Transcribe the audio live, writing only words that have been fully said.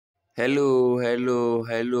Hello.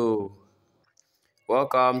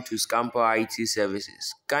 Welcome to Scamper IT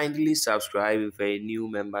Services. Kindly subscribe if you're a new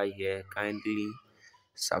member here. Kindly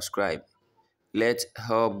subscribe. Let's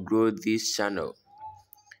help grow this channel.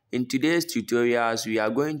 In today's tutorials, we are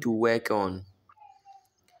going to work on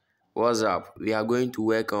WhatsApp.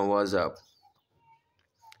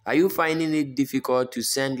 Are you finding it difficult to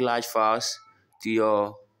send large files to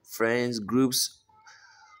your friends, groups,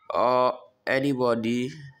 or anybody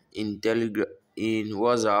in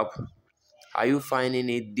WhatsApp? Are you finding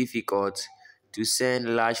it difficult to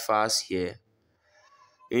send large files here?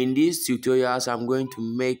 In these tutorials, I'm going to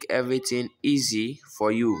make everything easy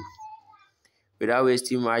for you. Without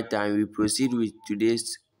wasting my time, we proceed with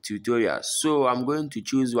today's tutorial. So I'm going to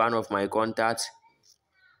choose one of my contacts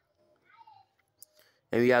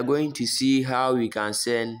and we are going to see how we can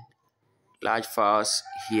send large files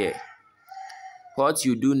here. What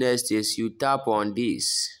you do next is you tap on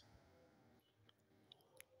this.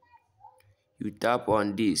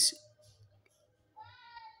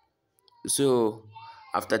 So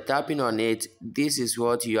after tapping on it, this is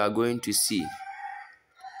what you are going to see.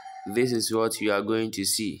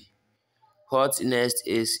 What next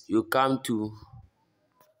is you come to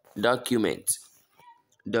document.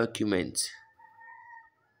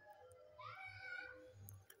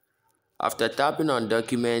 After tapping on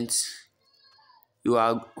document,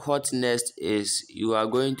 what next is you are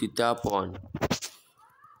going to tap on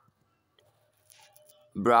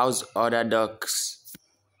browse other docs.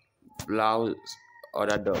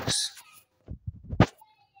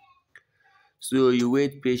 So you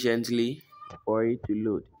wait patiently for it to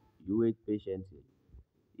load.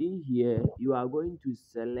 In here, you are going to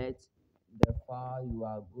select the file you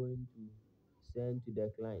are going to send to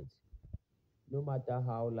the client. No matter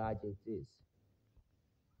how large it is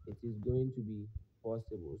going to be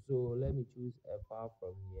possible. So let me choose a file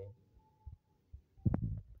from here.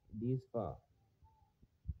 This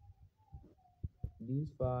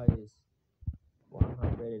file is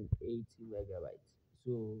 180 megabytes.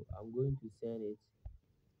 So I'm going to send it,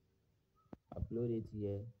 upload it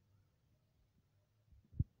here.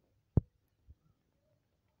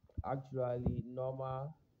 Actually,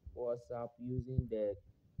 normal WhatsApp using the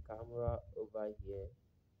camera over here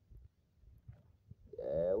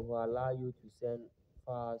will allow you to send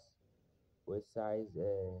files with size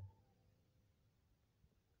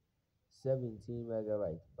 17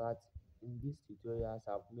 megabytes, but in these tutorials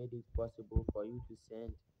I've made it possible for you to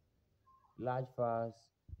send large files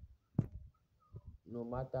no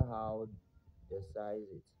matter how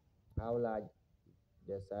large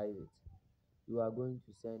the size is. You are going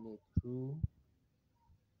to send it through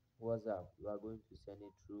WhatsApp.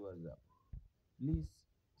 Please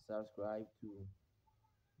subscribe to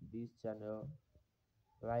this channel,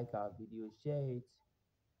 like our video, share it,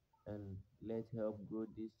 and let's help grow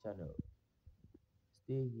this channel.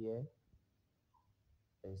 Stay here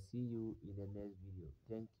and see you in the next video.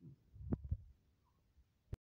 Thank you.